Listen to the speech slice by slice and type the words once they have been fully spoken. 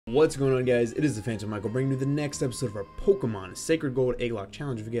What's going on, guys? It is the Phantom Michael bringing you the next episode of our Pokemon Sacred Gold Egglocke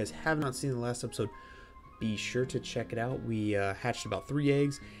Challenge. If you guys have not seen the last episode, be sure to check it out. We hatched about 3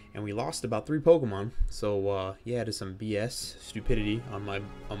 eggs and we lost about 3 Pokemon. So yeah, it is some BS stupidity on my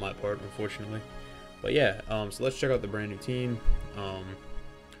part, unfortunately. But yeah, so let's check out the brand new team.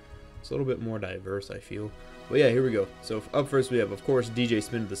 It's a little bit more diverse, I feel. But yeah, here we go. So up first we have, of course, DJ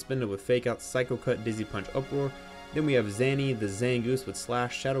Spin the Spindle with Fake Out, Psycho Cut, Dizzy Punch, Uproar. Then we have Zanny the Zangoose with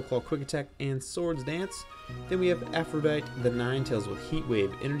Slash, Shadow Claw, Quick Attack, and Swords Dance. Then we have Aphrodite the Ninetales with Heat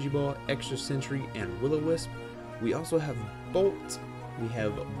Wave, Energy Ball, Extra Sentry, and Will-O-Wisp. We also have Bolt. We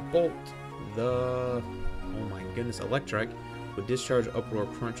have Bolt the, oh my goodness, Electric with Discharge, Uproar,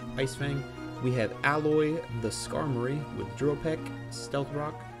 Crunch, Ice Fang. We have Alloy the Skarmory with Drill Peck, Stealth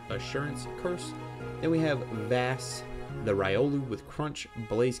Rock, Assurance, Curse. Then we have Vass the Riolu with Crunch,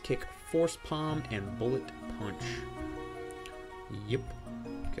 Blaze Kick, Force Palm, and Bullet Punch. Yep.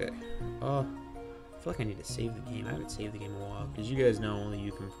 Okay. I feel like I need to save the game. I haven't saved the game in a while, because you guys know only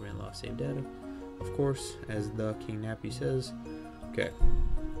you can prevent lost save data, of course, as the King Nappy says. Okay.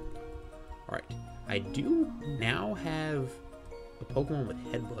 Alright. I do now have a Pokemon with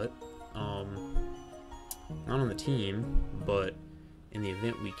Headbutt. Not on the team, but in the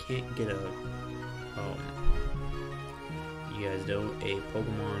event we can't get a, you guys know, a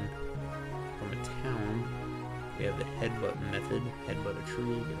Pokemon from a town, we have the Headbutt method. Headbutt a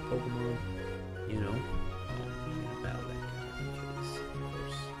tree, get a Pokemon, you know. Battle that guy, because, of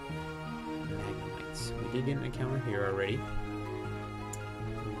course, Magnemites. We did get an encounter here already.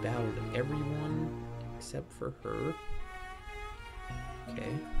 We battled everyone except for her.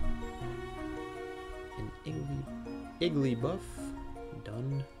 Okay. An Igglybuff.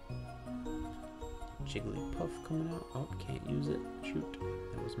 Done. Jigglypuff coming out. Oh, can't use it. Shoot.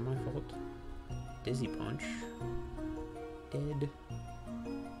 That was my fault. Dizzy Punch. Dead.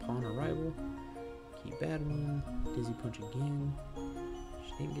 Upon arrival. Keep battling. Dizzy Punch again.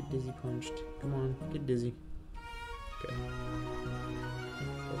 She didn't get Dizzy Punched. Come on, get Dizzy. Okay.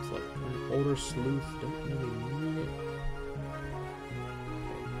 Looks like an older sleuth. Don't really need it.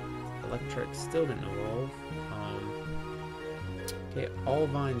 Okay. Electric still didn't evolve. Okay,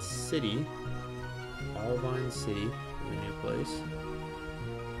 Allvine City. Allvine City is a new place.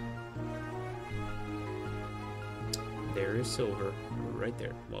 There is Silver right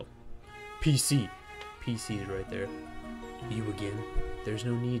there. Well, PC. PC is right there. You again. There's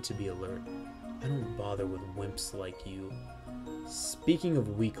no need to be alert. I don't bother with wimps like you. Speaking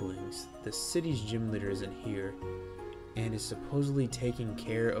of weaklings, the city's gym leader isn't here and is supposedly taking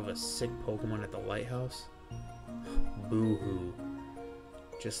care of a sick Pokemon at the lighthouse. Boo-hoo.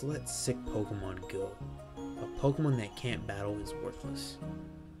 Just let sick Pokemon go. A Pokemon that can't battle is worthless.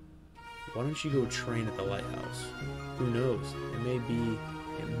 Why don't you go train at the lighthouse? Who knows? It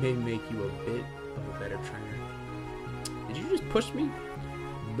may make you a bit of a better trainer. Did you just push me?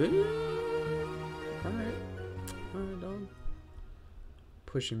 Boo! Alright. Alright, dog.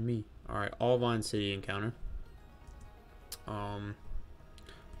 Pushing me. Alright, Allvine City encounter. I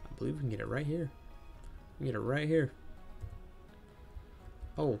believe we can get it right here. We can get it right here.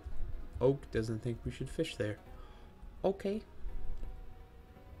 Oh, Oak doesn't think we should fish there. Okay.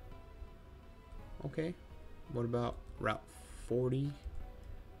 Okay. What about Route 40?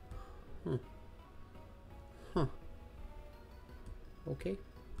 Huh. Huh. Okay.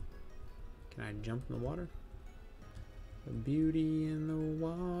 Can I jump in the water? The beauty in the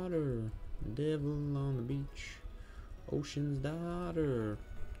water. Devil on the beach. Ocean's daughter.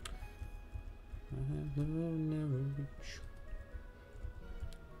 I have never reach.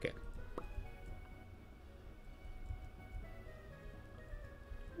 Okay.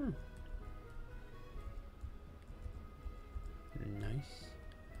 Nice.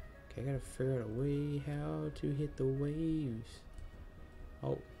 Okay, I gotta figure out a way how to hit the waves.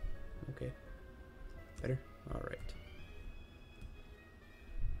 Oh, okay. Better? Alright.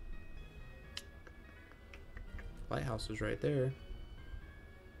 Lighthouse is right there.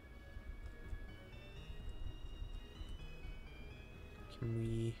 Can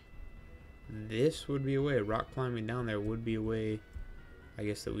we... This would be a way. Rock climbing down there would be a way, I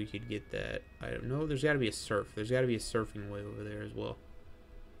guess, that we could get that. I don't know. There's got to be a surf. There's got to be a surfing way over there as well.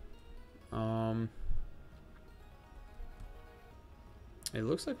 It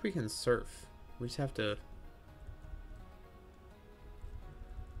looks like we can surf. We just have to...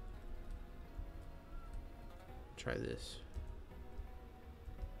 Try this.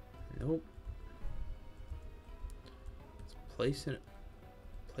 Nope. It's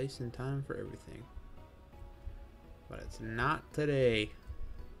place and time for everything. But it's not today.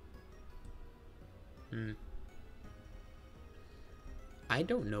 I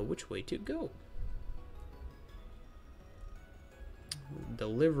don't know which way to go.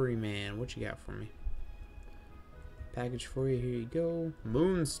 Delivery man, what you got for me? Package for you, here you go.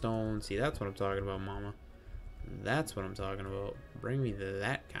 Moonstone, see that's what I'm talking about, mama. That's what I'm talking about. Bring me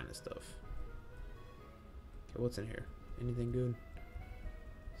that kind of stuff. Okay, what's in here? Anything good?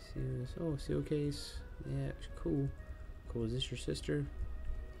 Oh, seal case. Yeah, cool. Cool, is this your sister?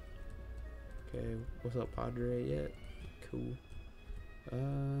 Okay, what's up, Padre? Yeah, cool.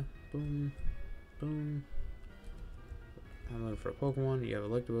 Boom. Boom. I'm looking for a Pokemon. You have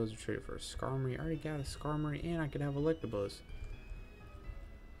Electabuzz. Trade it for a Skarmory. I already got a Skarmory, and I could have Electabuzz.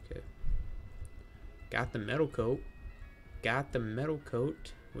 Okay. Got the Metal Coat. Got the Metal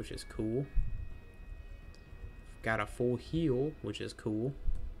Coat, which is cool. Got a full heal, which is cool.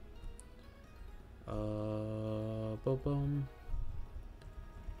 Boom.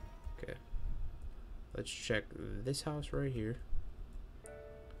 Okay. Let's check this house right here.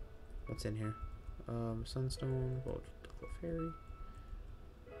 What's in here? Sunstone. Fairy.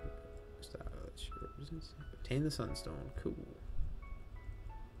 Obtain the Sunstone. Cool.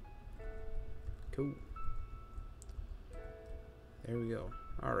 Cool. There we go.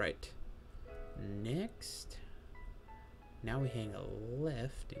 Alright. Next. Now we hang a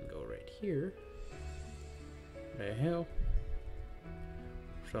left and go right here. What the hell?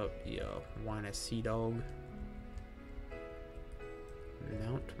 What's up, you whiny sea dog?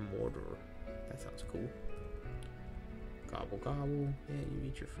 Mount Mordor. That sounds cool. Gobble gobble. Yeah, you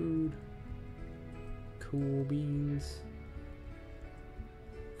eat your food. Cool beans.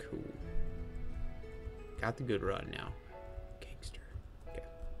 Cool. Got the good rod now. Gangster. Okay.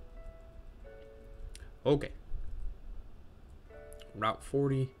 Okay. Route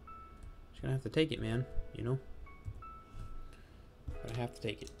 40. Just gonna have to take it, man. You know? Gonna have to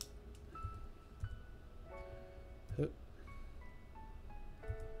take it. Hup.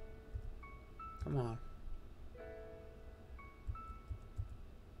 Come on.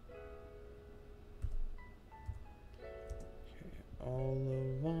 All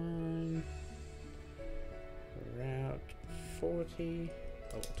of one. Route 40.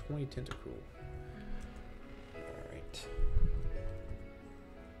 Oh, 20 Tentacruel. Alright.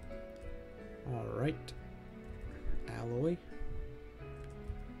 Alright. Alloy.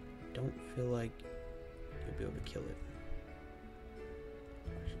 Don't feel like you'll be able to kill it.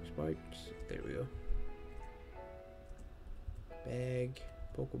 Spikes. There we go. Bag.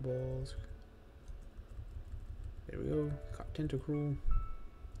 Pokeballs. There we go. Caught Tentacruel.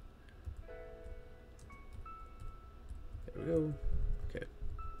 There we go. Okay.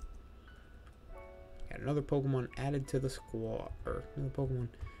 Got another Pokemon added to the squad. Or another Pokemon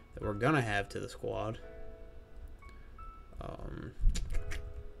that we're gonna have to the squad.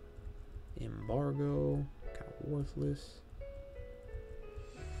 Embargo. Kind of worthless.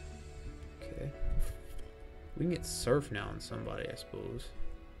 Okay. We can get Surf now on somebody, I suppose.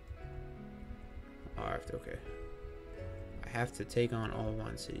 Oh, I have to, okay. I have to take on all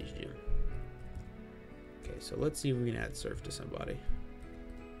one city's gym. Okay, so let's see if we can add Surf to somebody.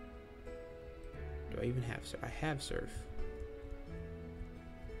 Do I even have Surf? I have Surf.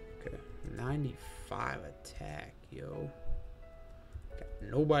 Okay, 95 attack, yo. Got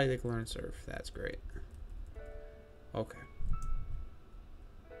nobody that can learn Surf. That's great. Okay.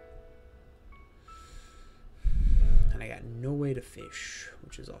 And I got no way to fish,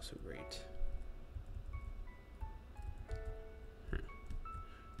 which is also great.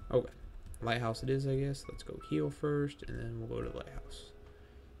 Okay, Lighthouse it is, I guess. Let's go heal first, and then we'll go to the Lighthouse.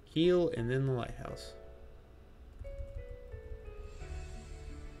 Heal, and then the Lighthouse.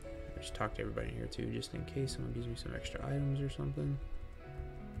 I'll just talk to everybody in here, too, just in case someone gives me some extra items or something.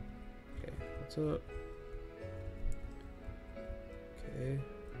 Okay, what's up? Okay.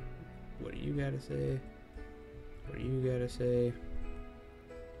 What do you gotta say? What do you gotta say?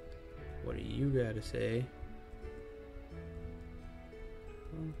 What do you gotta say?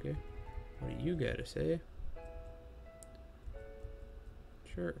 Okay. What do you gotta say?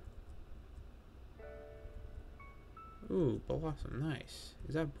 Sure. Ooh, Blossom, nice.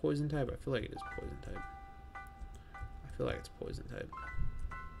 Is that poison type? I feel like it is poison type. I feel like it's poison type.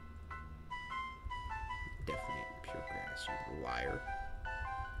 Definitely pure grass, you liar.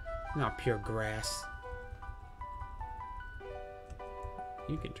 Not pure grass.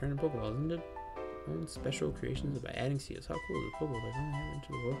 You can turn a Pokeball, isn't it? Own special creations by adding seals. How cool is a Pokeball? Like only have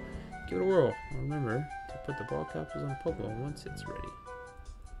into the world. Give it a whirl. Remember to put the ball capsules on a Pokeball once it's ready.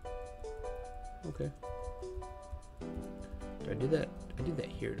 Okay. Do I do that? I do that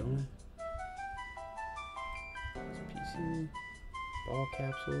here, don't I? It's PC. Ball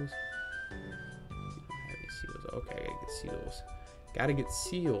capsules. You don't have any seals. Okay, I gotta get seals. Gotta get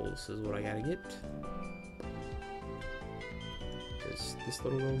seals is what I gotta get. Does this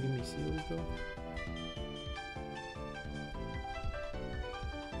little girl give me seals though?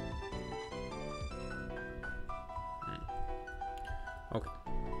 Okay.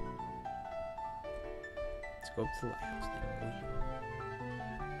 Let's go up to the lighthouse then, boy.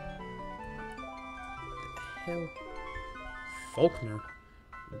 What the hell? Faulkner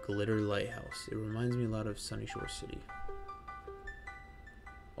Glitter Lighthouse. It reminds me a lot of Sunny Shore City.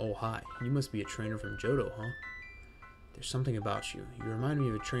 Oh, hi. You must be a trainer from Johto, huh? There's something about you. You remind me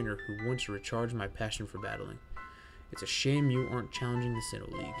of a trainer who wants to recharge my passion for battling. It's a shame you aren't challenging the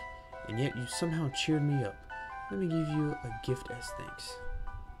Sinnoh League, and yet you somehow cheered me up. Let me give you a gift as thanks.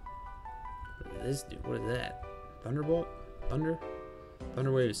 What does this do? What is that? Thunderbolt? Thunder?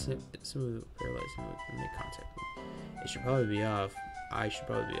 Thunder wave is smooth, paralyzed, and make contact with me. It should probably be off. I should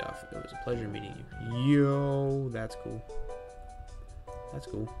probably be off. It was a pleasure meeting you. Yo, that's cool. That's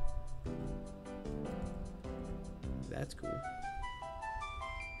cool. That's cool.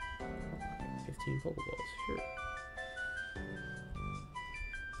 15 Pokeballs, sure.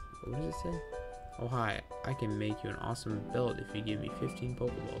 What does it say? Oh, hi. I can make you an awesome belt if you give me 15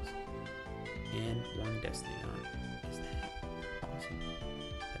 Pokeballs. And 1 Destiny Knot. Is that awesome?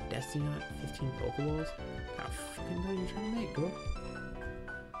 A Destiny Knot? 15 Pokeballs? What kind of fucking belt are you trying to make, girl?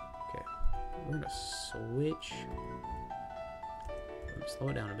 Okay. We're gonna switch. Slow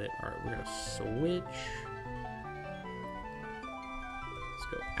it down a bit. Alright, we're gonna switch. Let's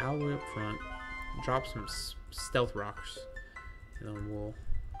go all the way up front. Drop some stealth rocks. And then we'll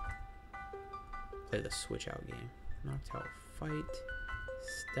play the switch out game. Knocked out fight.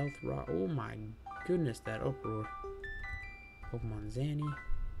 Stealth rock. Oh my goodness, that uproar. Pokemon Zanny.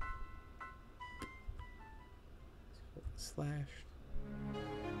 Slash.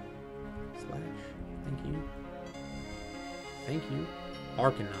 Slash. Thank you. Thank you.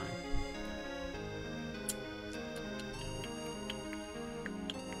 Arcanine.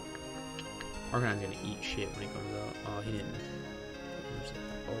 Arcanine's gonna eat shit when he comes out. Oh, he didn't.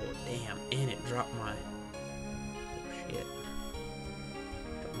 Oh, damn. And it dropped my... Oh, shit.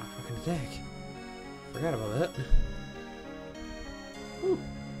 Dropped my fucking attack. Forgot about that. Whew.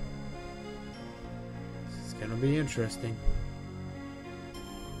 This is gonna be interesting.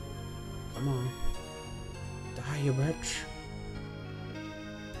 Come on. Die, you bitch.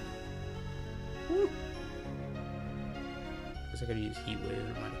 Woo. Guess I could use Heat Wave and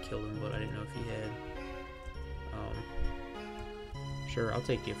it might have killed him, but I didn't know if he had. Sure, I'll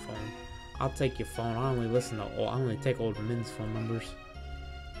take your phone. I'll take your phone. I only take old men's phone numbers.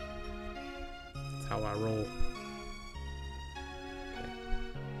 That's how I roll. Okay.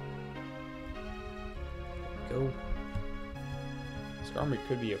 Go. Skarmory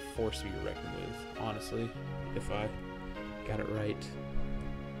could be a force to be reckoned with, honestly, if I got it right.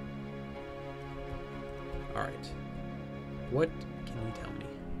 Alright. What can you tell me?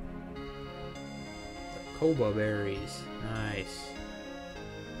 The Koba berries. Nice.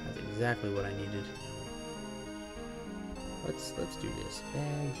 That's exactly what I needed. Let's do this.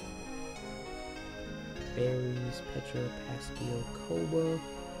 Bag. Berries, Petra, Pascal, Koba,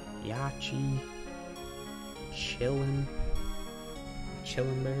 Yachi, Chillin.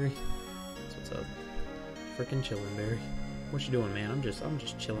 Chillinberry. That's what's up. Frickin' Chillinberry. What you doing, man? I'm just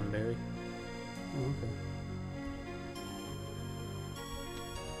Chillinberry. Oh, okay.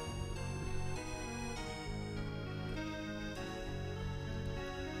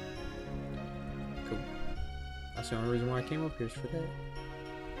 Cool. That's the only reason why I came up here is for that.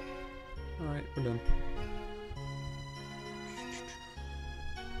 Alright, we're done.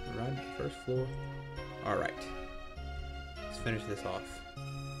 Ride to the first floor. Alright. Let's finish this off.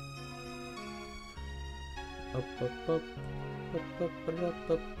 Up, up, up.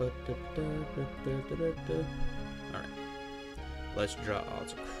 Alright. Let's draw.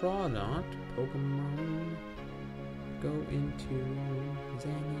 It's a Crawdont. Pokemon. Go into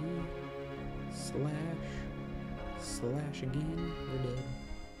Zanny. Slash again. We're dead.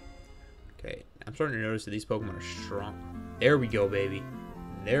 Okay. I'm starting to notice that these Pokemon are strong. There we go, baby.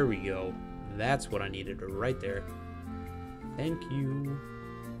 There we go. That's what I needed right there. Thank you.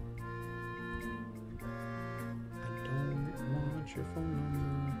 I don't want your phone number.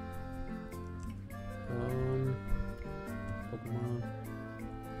 Pokemon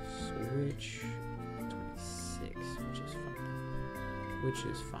Switch 26, which is fine. Which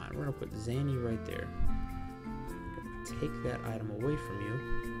is fine. We're gonna put Zanny right there. Gonna take that item away from you.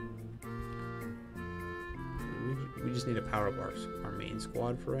 We just need to power up our main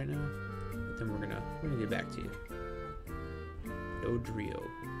squad for right now. But then we're gonna get back to you. Dodrio.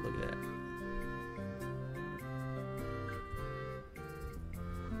 Look at that.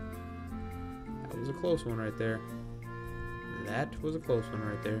 That was a close one right there. That was a close one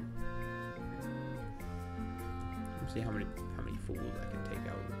right there. Let's see how many fools I can take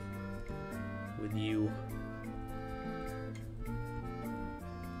out with you.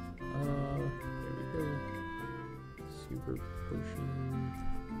 There we go. Super potion.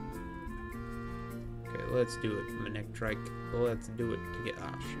 Okay, let's do it. Manectrike. Let's do it together.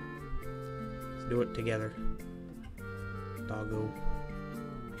 Ah, shoot. Let's do it together. Doggo.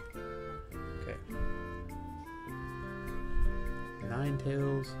 Okay.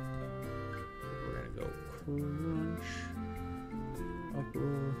 Ninetales. We're gonna go crunch.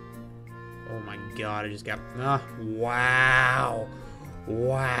 Uproar. Oh my god, I just got. Ah, wow.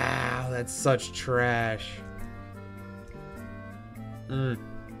 Wow, that's such trash.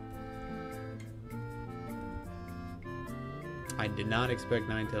 I did not expect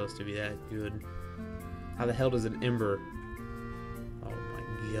Ninetales to be that good. How the hell does an Ember? Oh my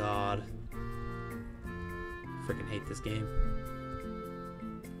god. I freaking hate this game.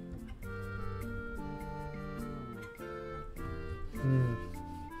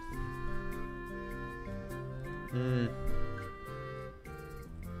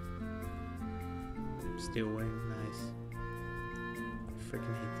 Steel Wing, nice. I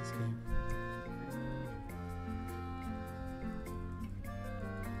freaking hate this game.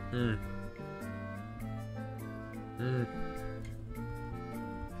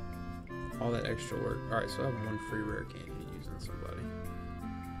 All that extra work. Alright, so I have one free rare candy to use on somebody.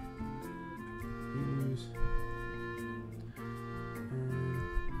 Use.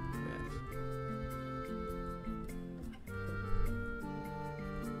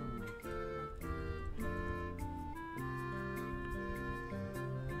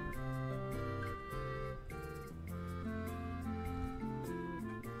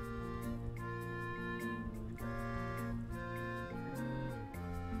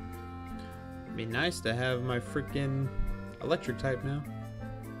 Be nice to have my freaking electric type now.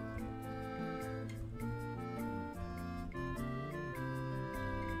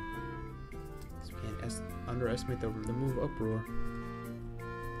 So we can't underestimate the move Uproar.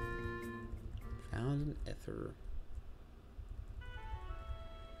 Found an Ether.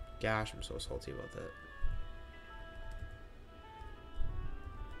 Gosh, I'm so salty about that.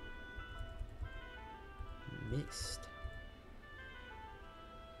 Missed.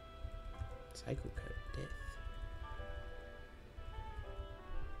 Psycho Cut, Death.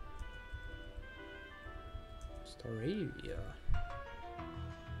 Staravia.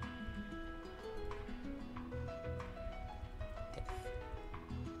 Death.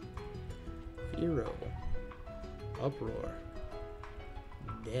 Firo. Uproar.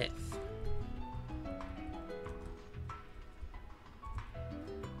 Death.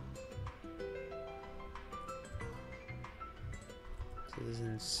 This is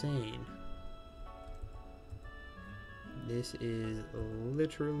insane. This is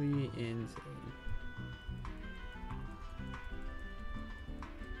literally insane.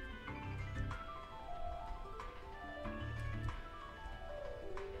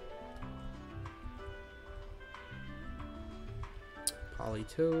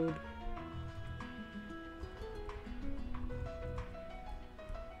 Polytoad.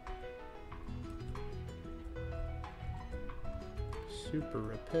 Super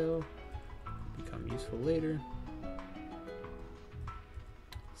Repel. Become useful later.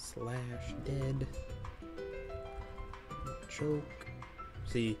 Slash dead. Choke.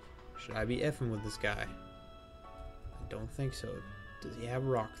 See, should I be effing with this guy? I don't think so. Does he have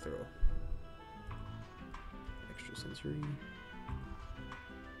rock throw? Extra sensory.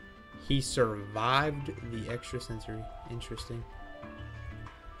 He survived the extra sensory. Interesting.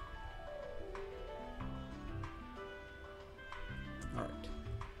 Alright.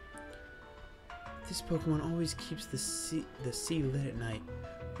 This Pokemon always keeps the sea lit at night.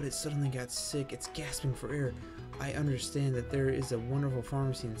 But it suddenly got sick. It's gasping for air. I understand that there is a wonderful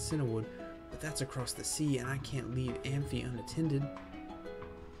pharmacy in Cinnawood, but that's across the sea, and I can't leave Amphi unattended.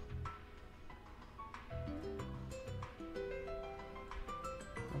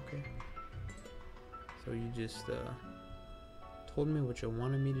 Okay. So you just told me what you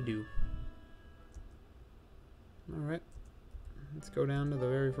wanted me to do. Alright. Let's go down to the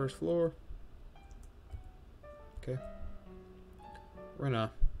very first floor. Okay. We're gonna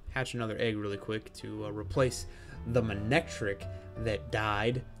hatch another egg really quick to replace the Manectric that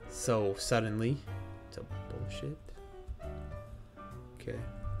died so suddenly. It's a bullshit. Okay.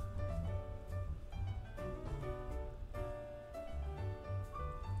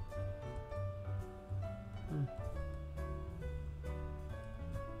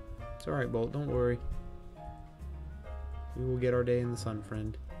 It's alright, Bolt. Don't worry. We will get our day in the sun,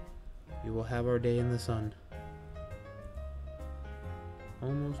 friend. We will have our day in the sun.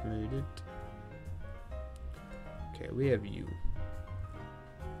 Almost made it. Okay, we have you.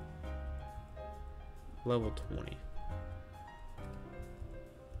 Level 20.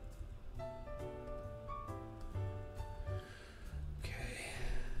 Okay.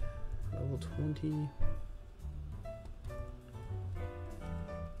 Level 20.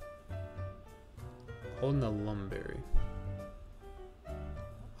 Holding the Lumberry.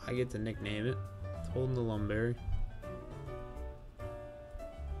 I get to nickname it. It's holding the Lumberry.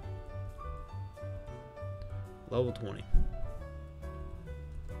 Level 20.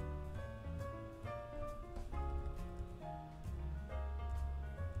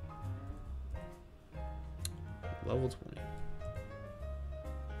 Level 20.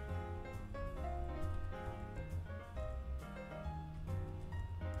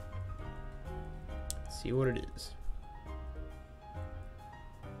 Let's see what it is.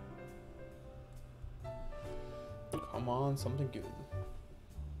 Come on, something good.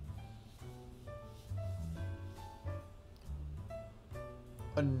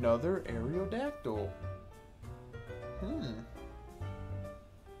 Another Aerodactyl.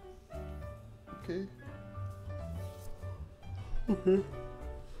 Okay.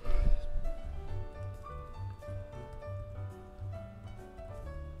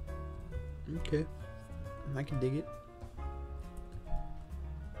 Okay. I can dig it.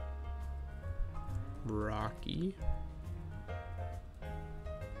 Rocky.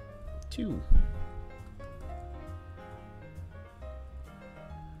 2.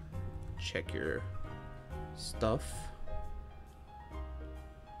 Check your stuff.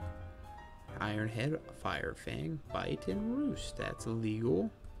 Ironhead, Fire Fang, Bite, and Roost. That's illegal.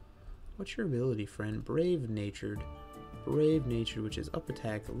 What's your ability, friend? Brave Natured. Brave Natured, which is up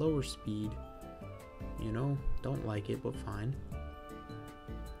attack, lower speed. You know, don't like it, but fine.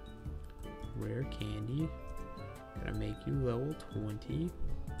 Rare Candy. Gonna make you level 20.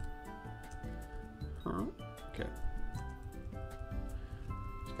 Huh? Okay.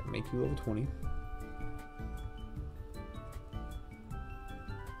 Just gotta make you level 20.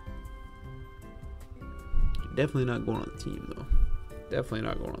 You're definitely not going on the team, though. Definitely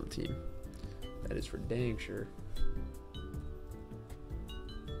not going on the team. That is for dang sure.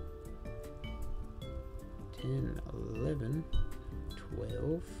 10, 11,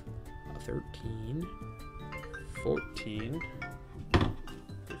 12, 13, 14,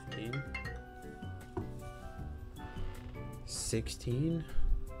 15, 16,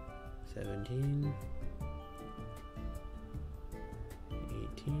 17,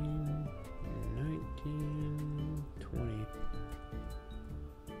 18, 19, 20.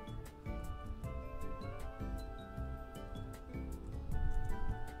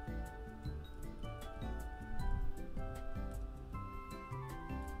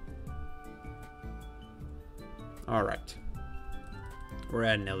 All right. We're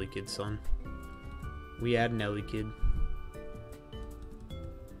adding Egglocke, son. We add an Egglocke.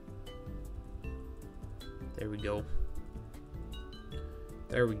 There we go.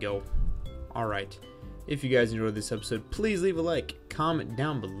 There we go. All right. If you guys enjoyed this episode, please leave a like, comment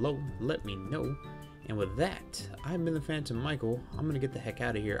down below, let me know. And with that, I've been the Phantom Michael. I'm going to get the heck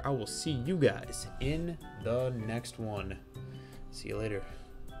out of here. I will see you guys in the next one. See you later.